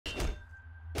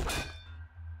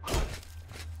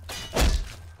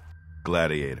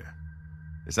gladiator.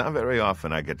 It's not very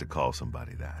often I get to call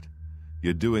somebody that.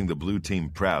 You're doing the blue team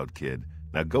proud, kid.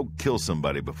 Now go kill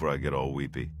somebody before I get all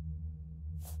weepy.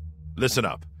 Listen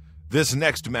up. This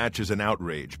next match is an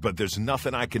outrage, but there's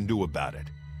nothing I can do about it.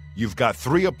 You've got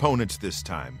 3 opponents this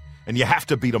time, and you have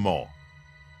to beat them all.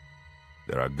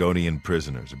 They're Argonian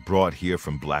prisoners brought here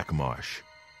from Black Marsh.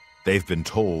 They've been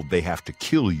told they have to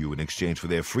kill you in exchange for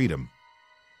their freedom.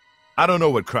 I don't know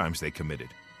what crimes they committed,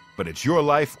 but it's your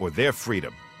life or their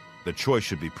freedom. The choice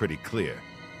should be pretty clear.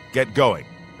 Get going,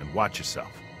 and watch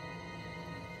yourself.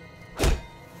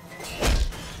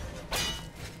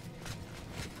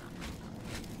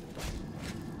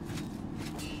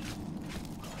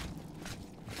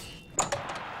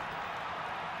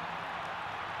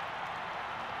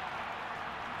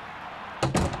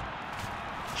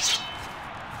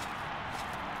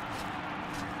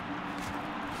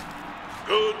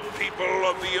 Good people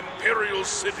of the Imperial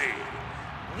City,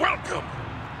 welcome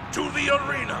to the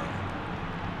arena.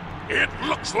 It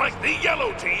looks like the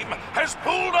yellow team has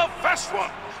pulled a fast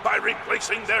one by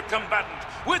replacing their combatant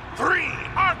with 3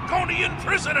 Argonian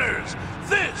prisoners.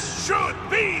 This should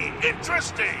be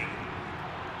interesting.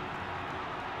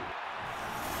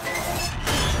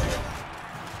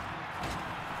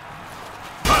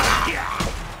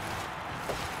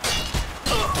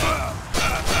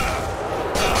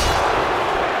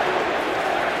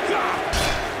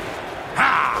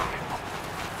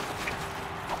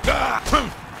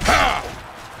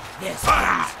 This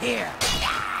one's here.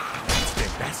 That's the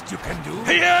best you can do.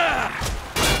 Yeah!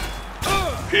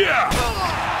 Yeah!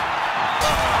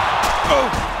 Oh!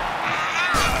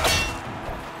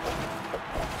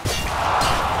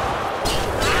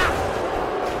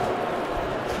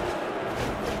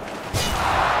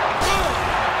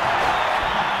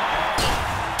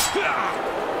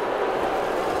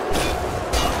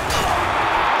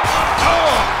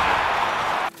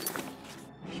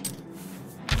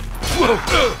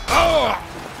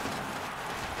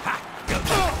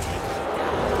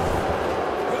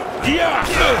 Yeah!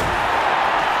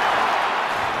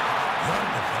 You're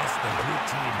the best the blue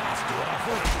team has to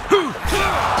offer.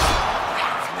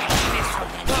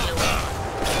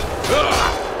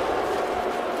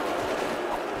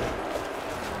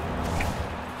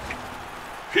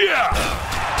 Yeah!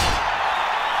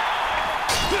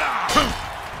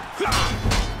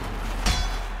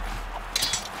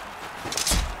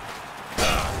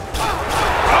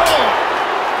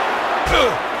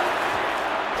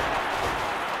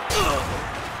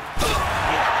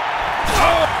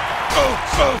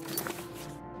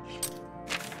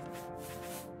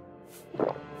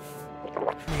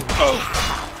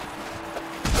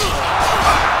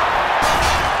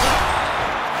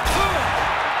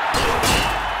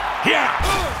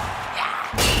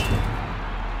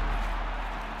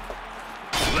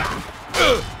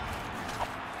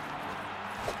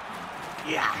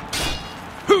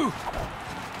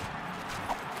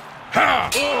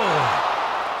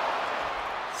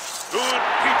 Good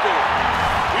people,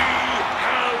 we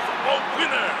have a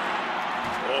winner.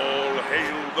 All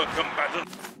hail the combatant.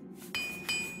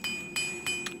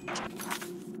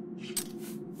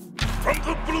 From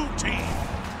the blue team,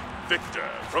 Victor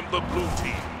from the blue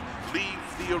team, leave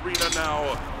the arena now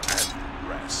and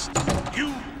rest.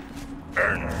 You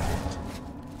earned it.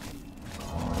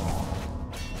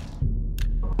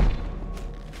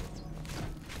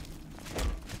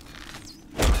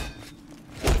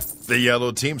 The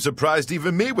yellow team surprised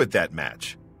even me with that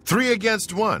match. 3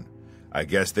 against 1. I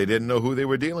guess they didn't know who they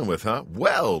were dealing with, huh?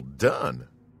 Well done.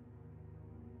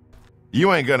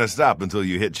 You ain't gonna stop until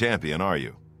you hit champion, are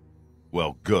you?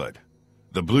 Well, good.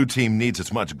 The blue team needs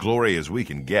as much glory as we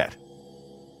can get.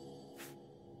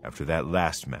 After that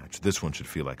last match, this one should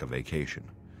feel like a vacation.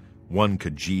 One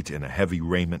Khajiit in a heavy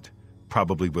raiment,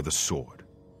 probably with a sword.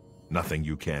 Nothing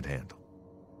you can't handle.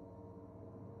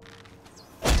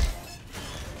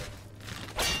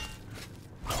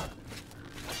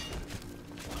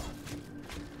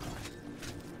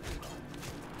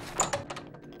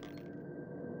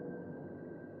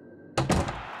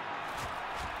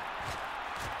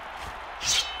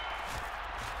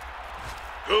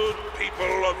 Good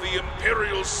people of the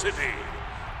Imperial City,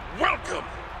 welcome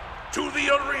to the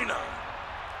arena.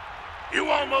 You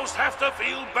almost have to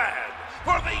feel bad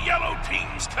for the yellow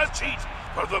team's Khajiit,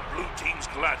 for the blue team's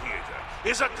gladiator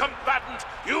is a combatant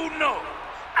you know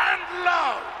and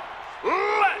love.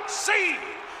 Let's see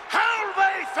how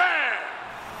they fare.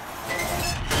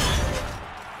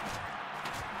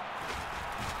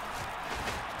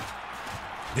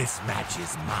 This match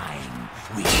is mine.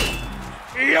 We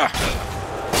win. Yeah!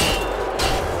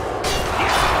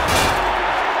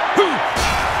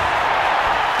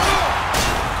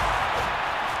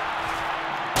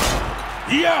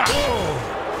 Yeah!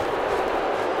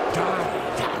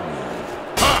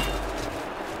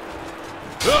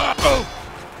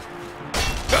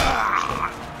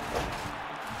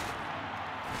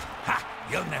 Ha!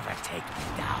 You'll never take me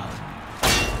down.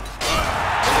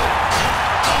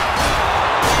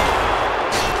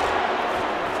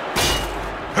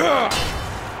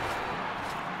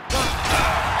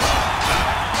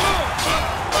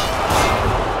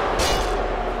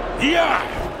 Yeah!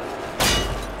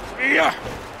 Yeah!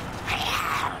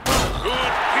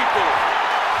 Good people,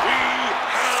 we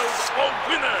have a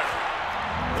winner!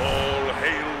 All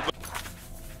hail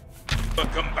the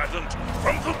combatant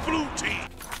from the blue team!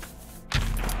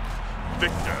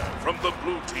 Victor from the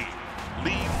blue team,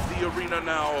 leave the arena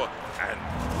now and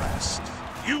rest.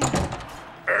 You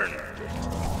earned it.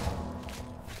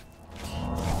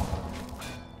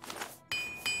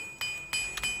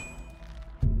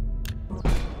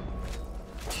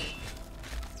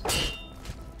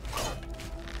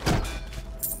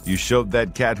 You showed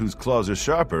that cat whose claws are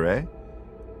sharper, eh?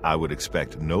 I would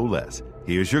expect no less.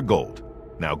 Here's your gold.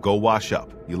 Now go wash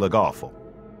up. You look awful.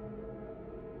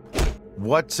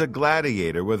 What's a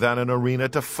gladiator without an arena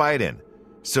to fight in?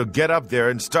 So get up there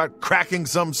and start cracking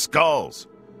some skulls.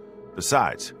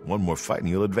 Besides, one more fight and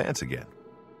you'll advance again.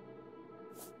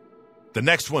 The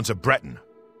next one's a Breton.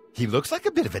 He looks like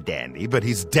a bit of a dandy, but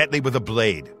he's deadly with a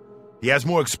blade. He has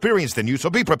more experience than you, so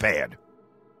be prepared.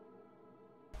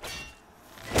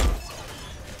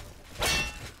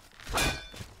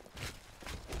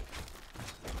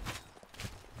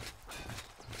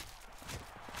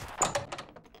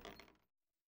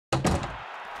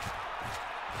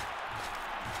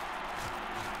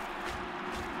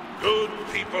 Good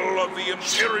people of the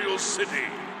Imperial City,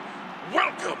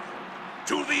 welcome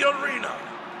to the arena.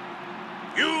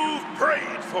 You've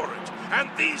prayed for it, and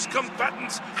these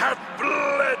combatants have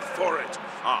bled for it.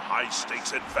 A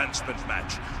high-stakes advancement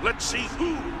match. Let's see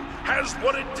who has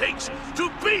what it takes to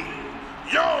be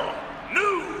your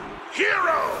new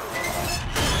hero!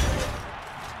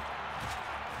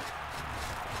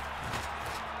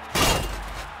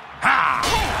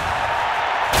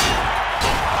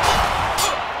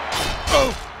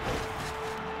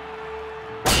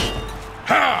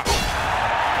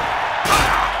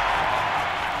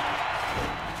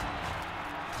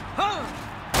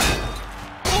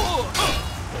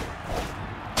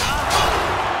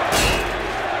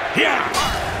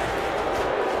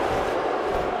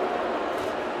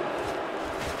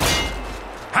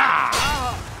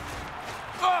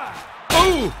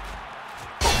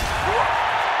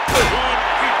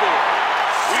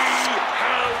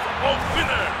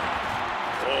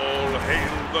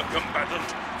 The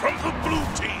combatant from the blue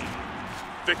team.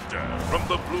 Victor from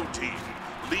the blue team,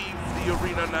 leave the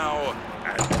arena now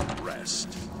and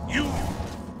rest. You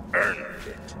earned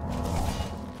it.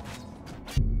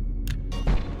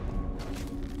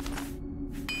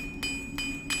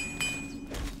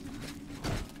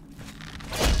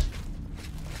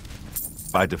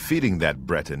 By defeating that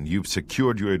Breton, you've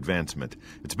secured your advancement.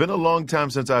 It's been a long time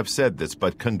since I've said this,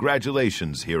 but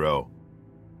congratulations, hero.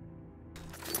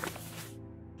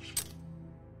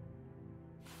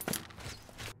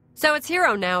 So it's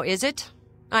Hero now, is it?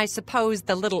 I suppose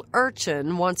the little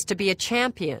urchin wants to be a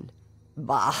champion.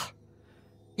 Bah.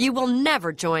 You will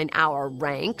never join our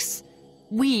ranks.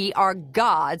 We are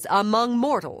gods among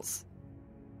mortals.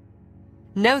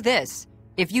 Know this,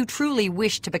 if you truly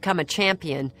wish to become a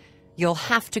champion, you'll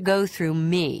have to go through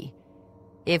me.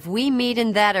 If we meet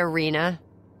in that arena,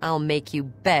 I'll make you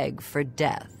beg for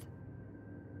death.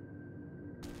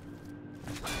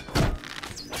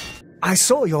 I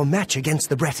saw your match against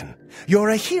the Breton. You're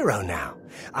a hero now.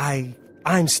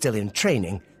 I'm still in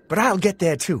training, but I'll get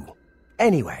there too.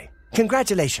 Anyway,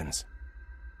 congratulations.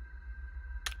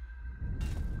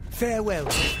 Farewell,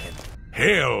 friend.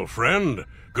 Hail, friend.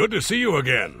 Good to see you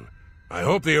again. I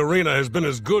hope the arena has been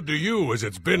as good to you as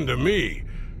it's been to me.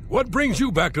 What brings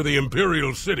you back to the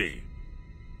Imperial City?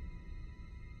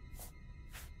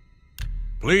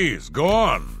 Please, go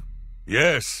on.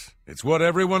 Yes, it's what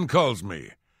everyone calls me.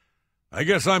 I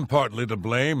guess I'm partly to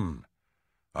blame.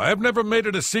 I have never made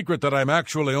it a secret that I'm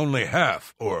actually only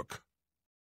half orc.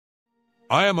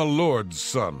 I am a lord's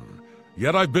son,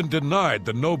 yet I've been denied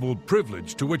the noble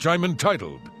privilege to which I'm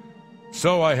entitled.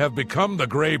 So I have become the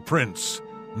Grey Prince,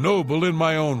 noble in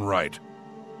my own right.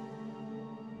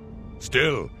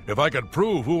 Still, if I could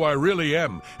prove who I really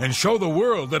am and show the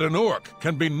world that an orc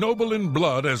can be noble in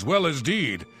blood as well as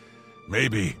deed,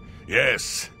 maybe,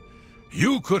 yes,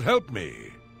 you could help me.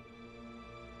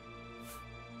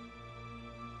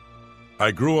 I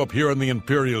grew up here in the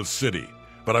Imperial City,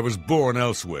 but I was born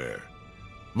elsewhere.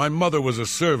 My mother was a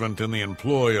servant in the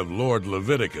employ of Lord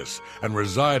Leviticus and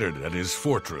resided at his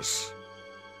fortress.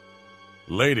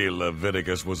 Lady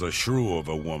Leviticus was a shrew of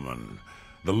a woman.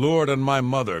 The Lord and my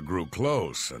mother grew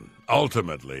close and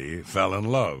ultimately fell in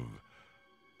love.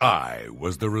 I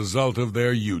was the result of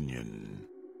their union.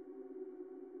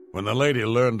 When the lady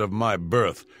learned of my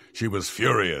birth, she was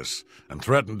furious and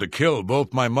threatened to kill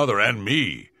both my mother and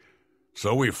me.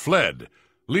 So we fled,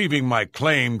 leaving my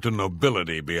claim to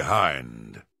nobility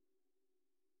behind.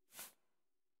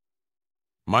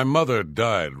 My mother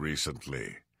died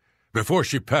recently. Before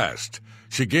she passed,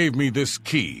 she gave me this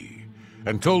key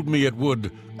and told me it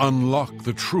would unlock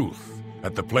the truth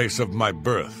at the place of my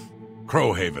birth,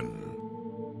 Crowhaven.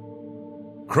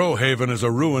 Crowhaven is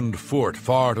a ruined fort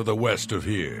far to the west of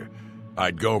here.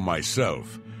 I'd go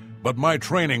myself, but my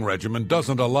training regimen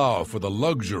doesn't allow for the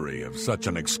luxury of such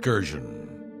an excursion.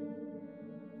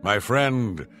 My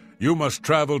friend, you must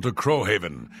travel to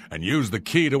Crowhaven and use the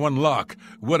key to unlock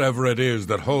whatever it is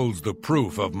that holds the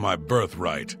proof of my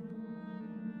birthright.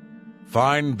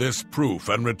 Find this proof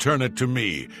and return it to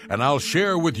me, and I'll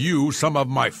share with you some of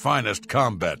my finest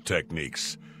combat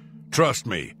techniques. Trust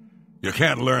me, you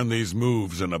can't learn these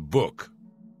moves in a book.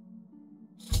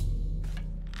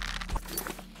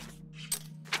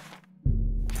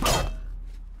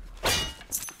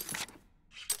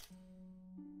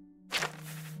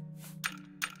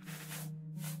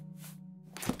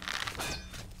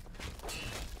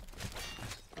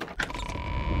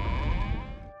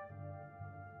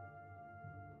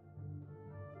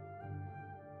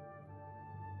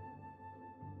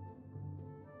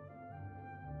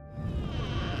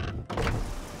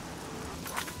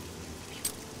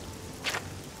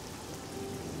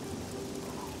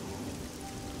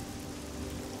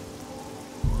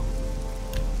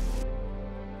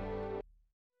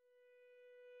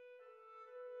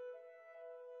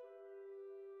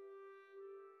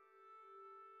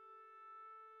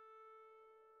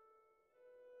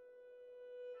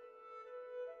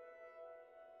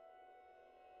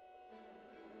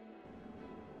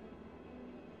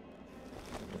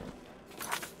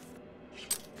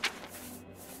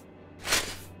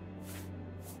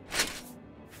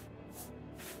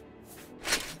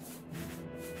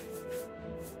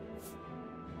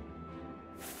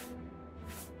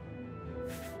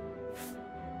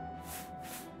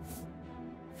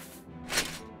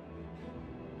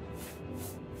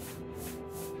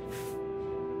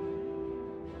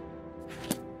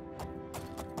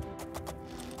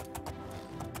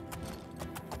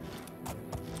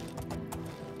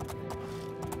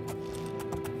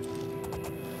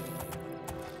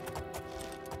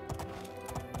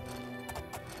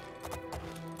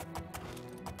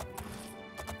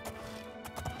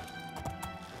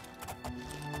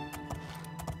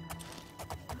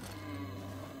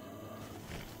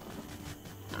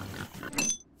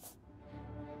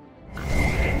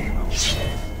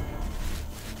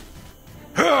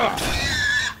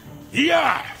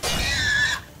 Yeah!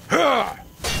 Ha!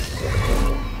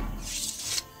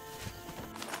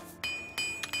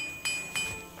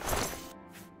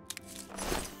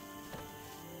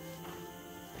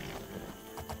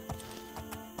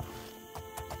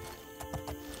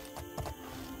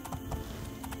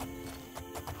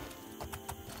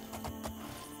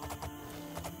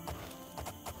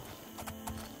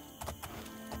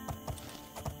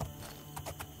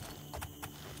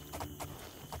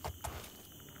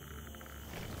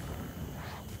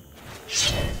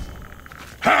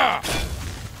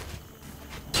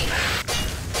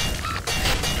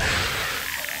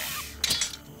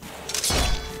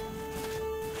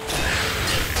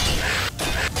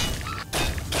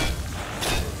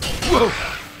 Whoa!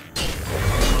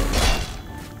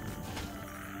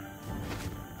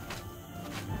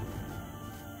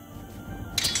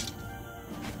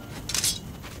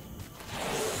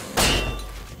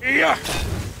 Yeah!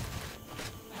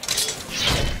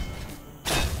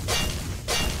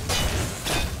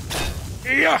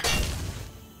 Yeah!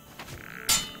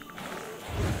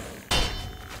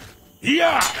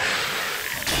 Yeah!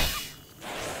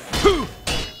 Hoo!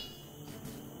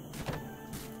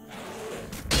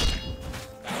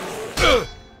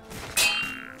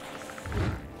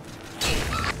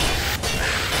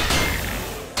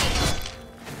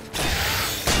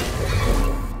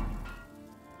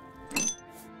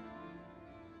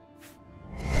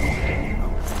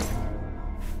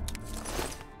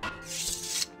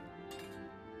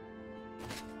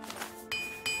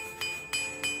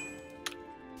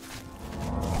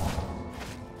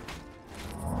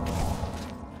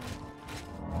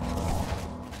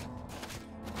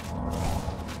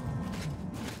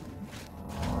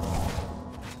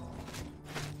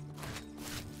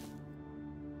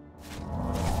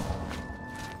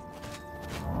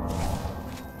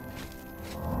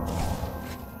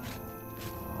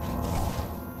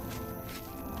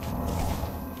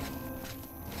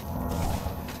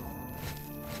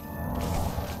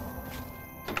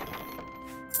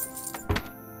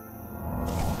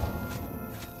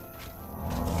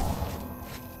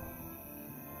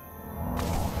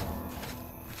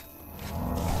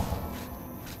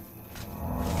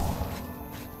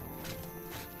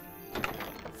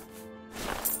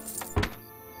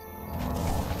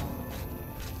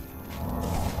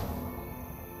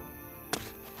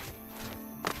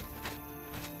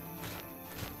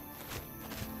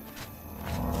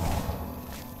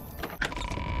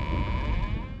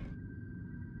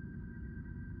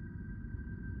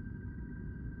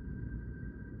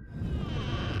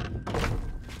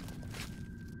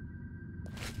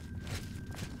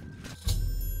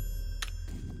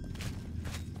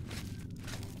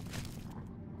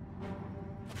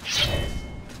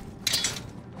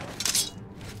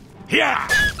 Yeah!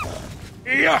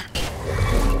 Yeah!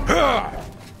 Yeah!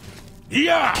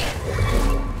 Yeah!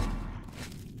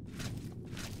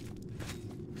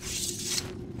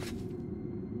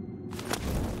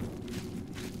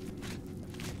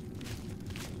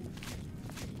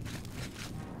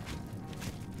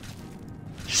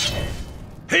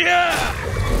 Yeah!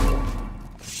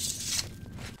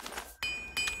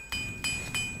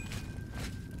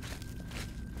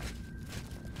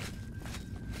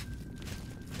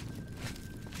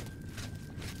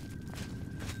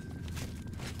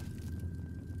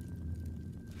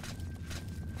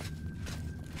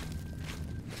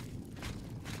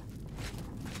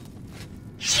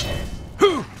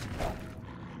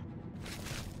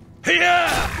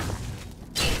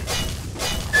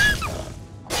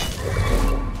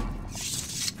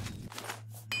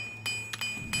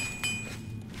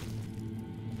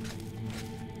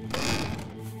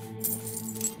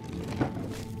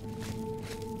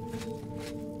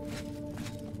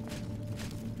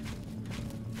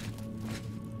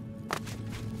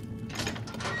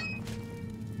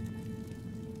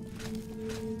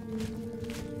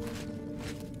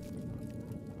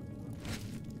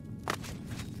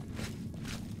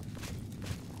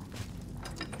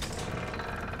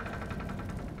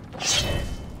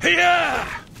 Yeah!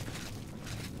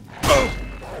 Oh!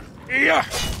 Yeah!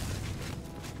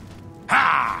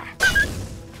 Ha!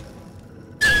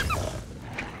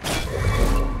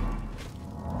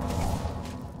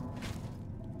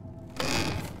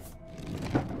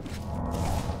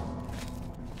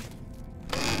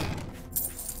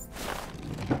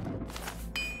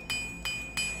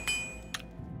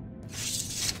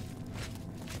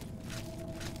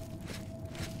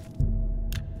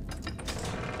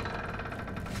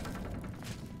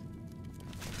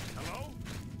 Hello?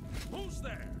 Who's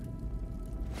there?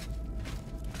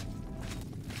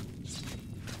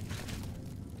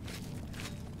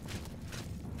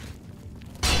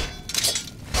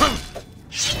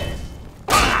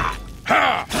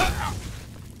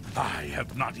 I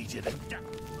have not eaten it.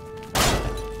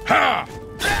 Ha!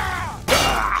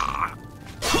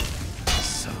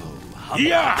 So humble.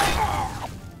 Yeah!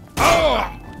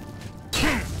 Oh!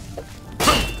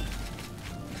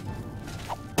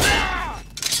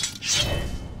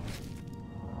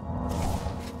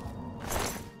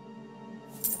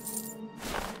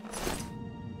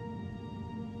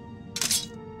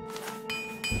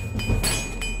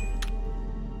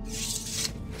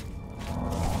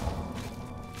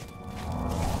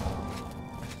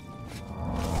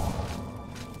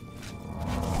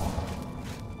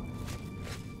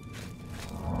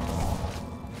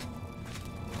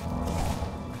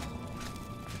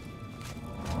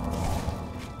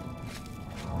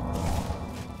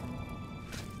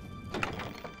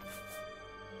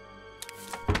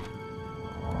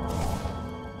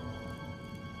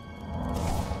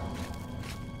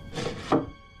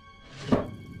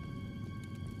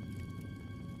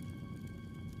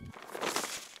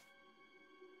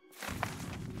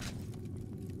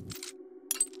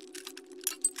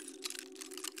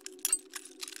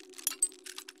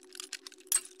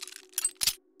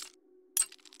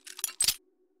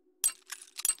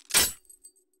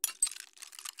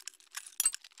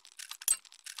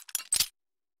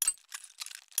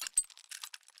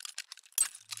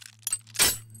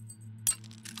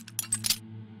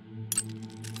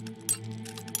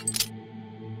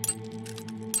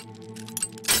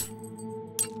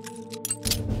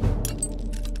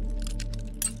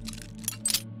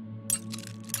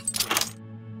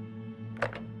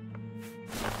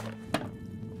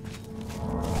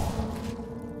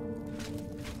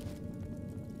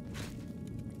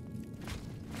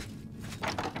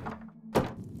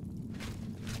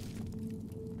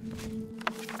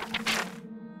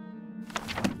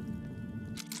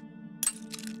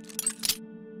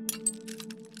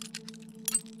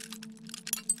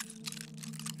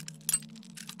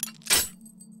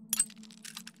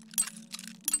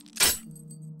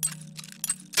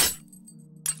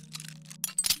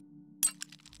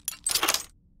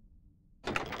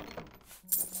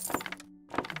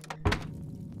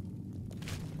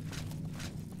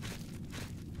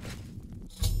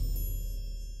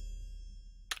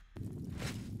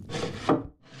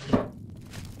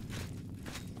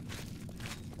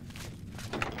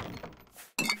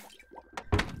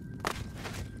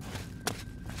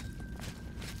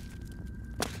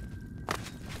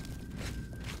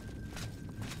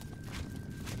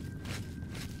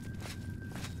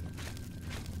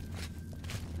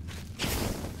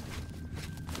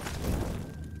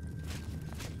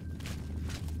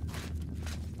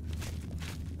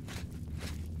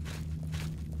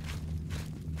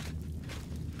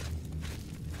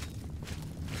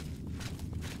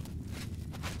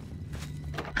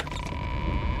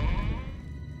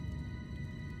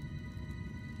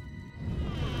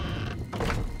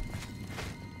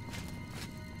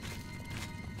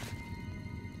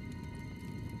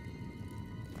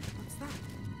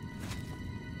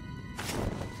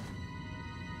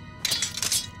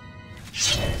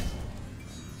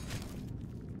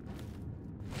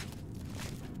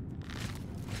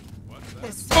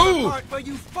 part where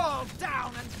you fall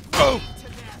down and bleed to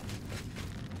death.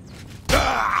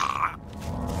 Ha!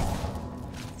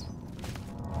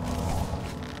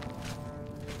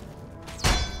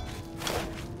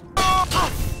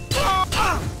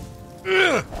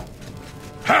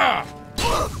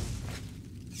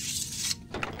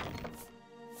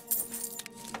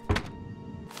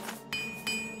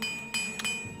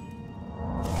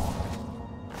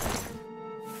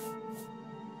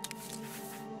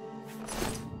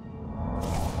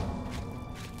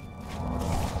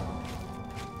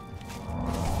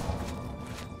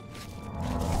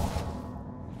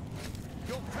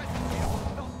 Your presence here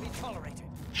will not be tolerated.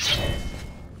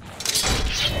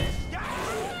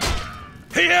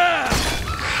 Here!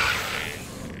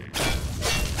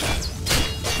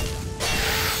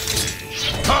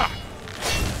 Ha!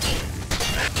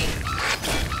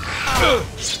 Ooh!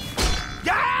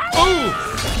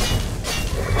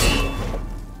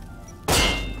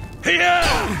 Here!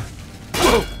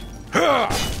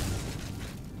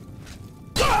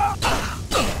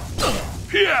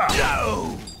 Here!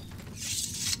 No!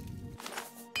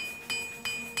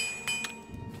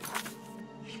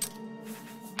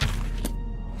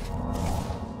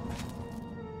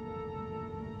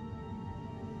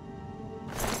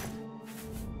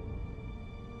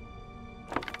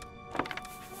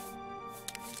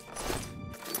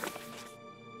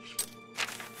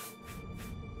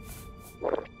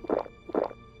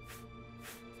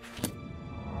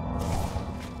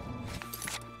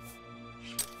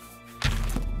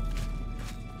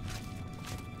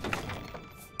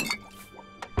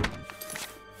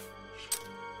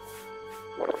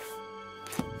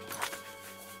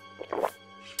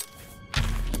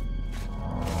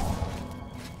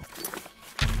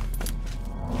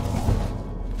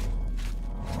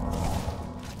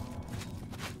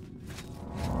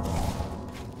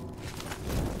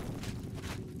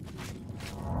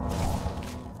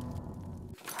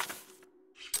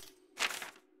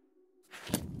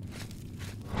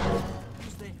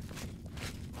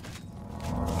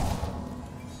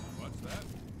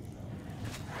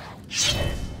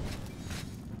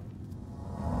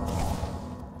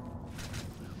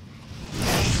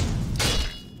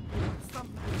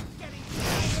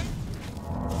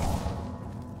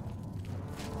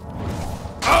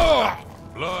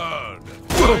 Blood!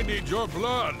 I need your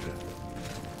blood!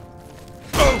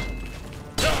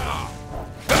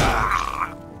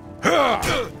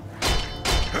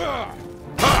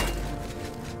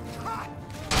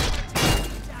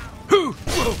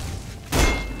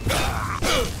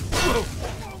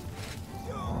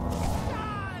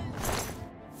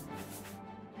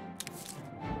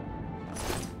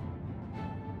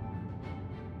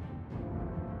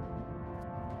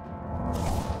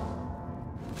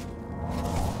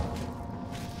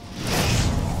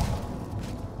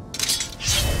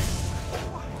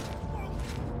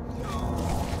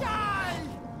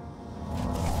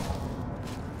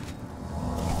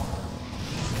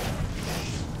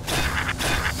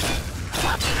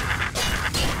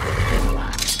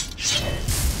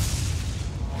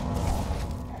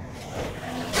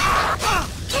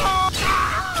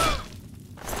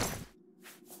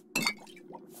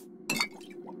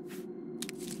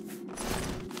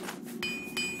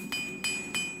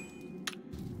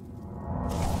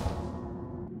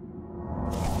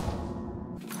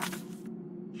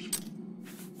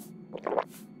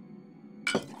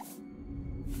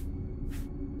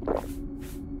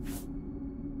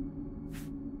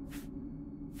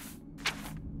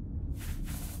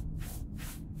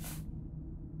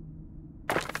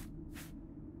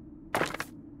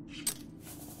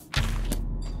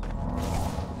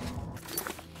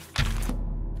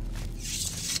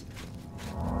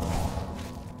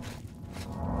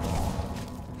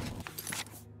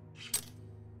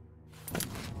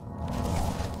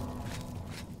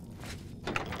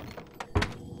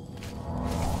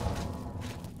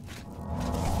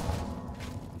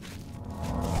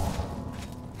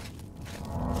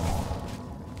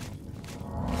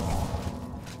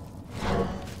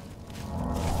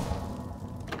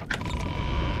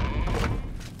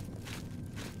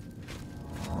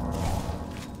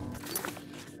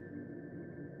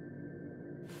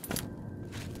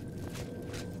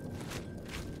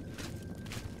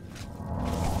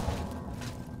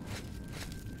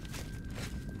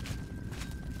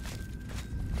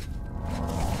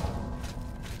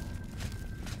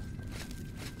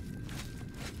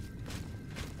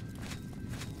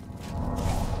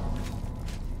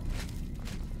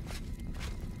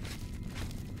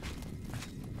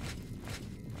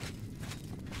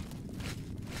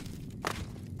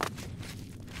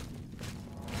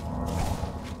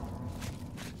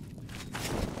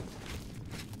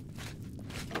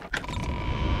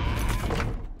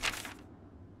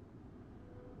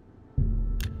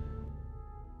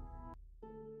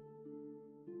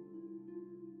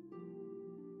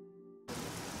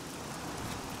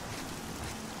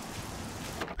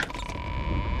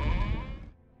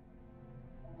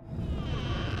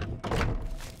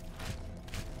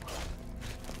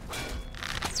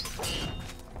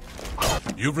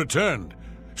 you've returned.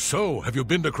 So, have you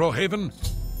been to Crowhaven?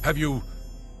 Have you...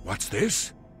 What's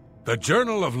this? The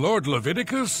Journal of Lord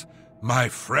Leviticus? My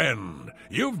friend,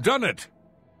 you've done it!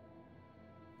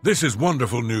 This is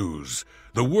wonderful news.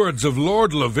 The words of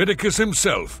Lord Leviticus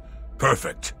himself.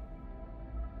 Perfect.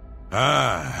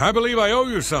 I believe I owe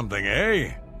you something,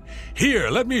 eh? Here,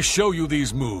 let me show you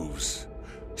these moves.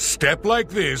 Step like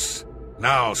this.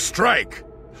 Now strike.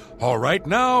 All right,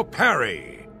 now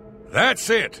parry. That's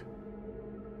it.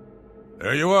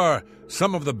 There you are,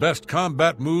 some of the best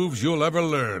combat moves you'll ever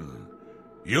learn.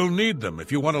 You'll need them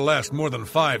if you want to last more than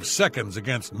 5 seconds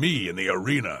against me in the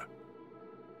arena.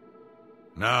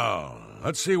 Now,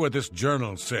 let's see what this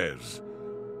journal says.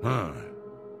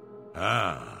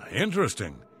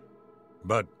 Interesting.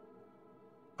 But...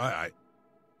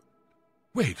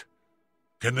 Wait,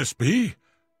 can this be?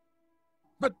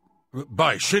 But,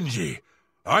 by Shinji,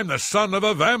 I'm the son of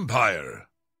a vampire.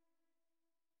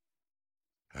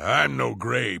 I'm no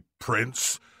gray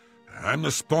prince. I'm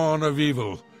the spawn of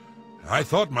evil. I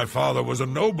thought my father was a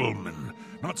nobleman,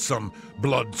 not some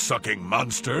blood-sucking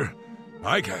monster.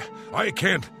 I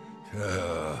can't...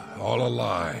 all a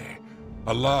lie.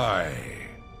 A lie.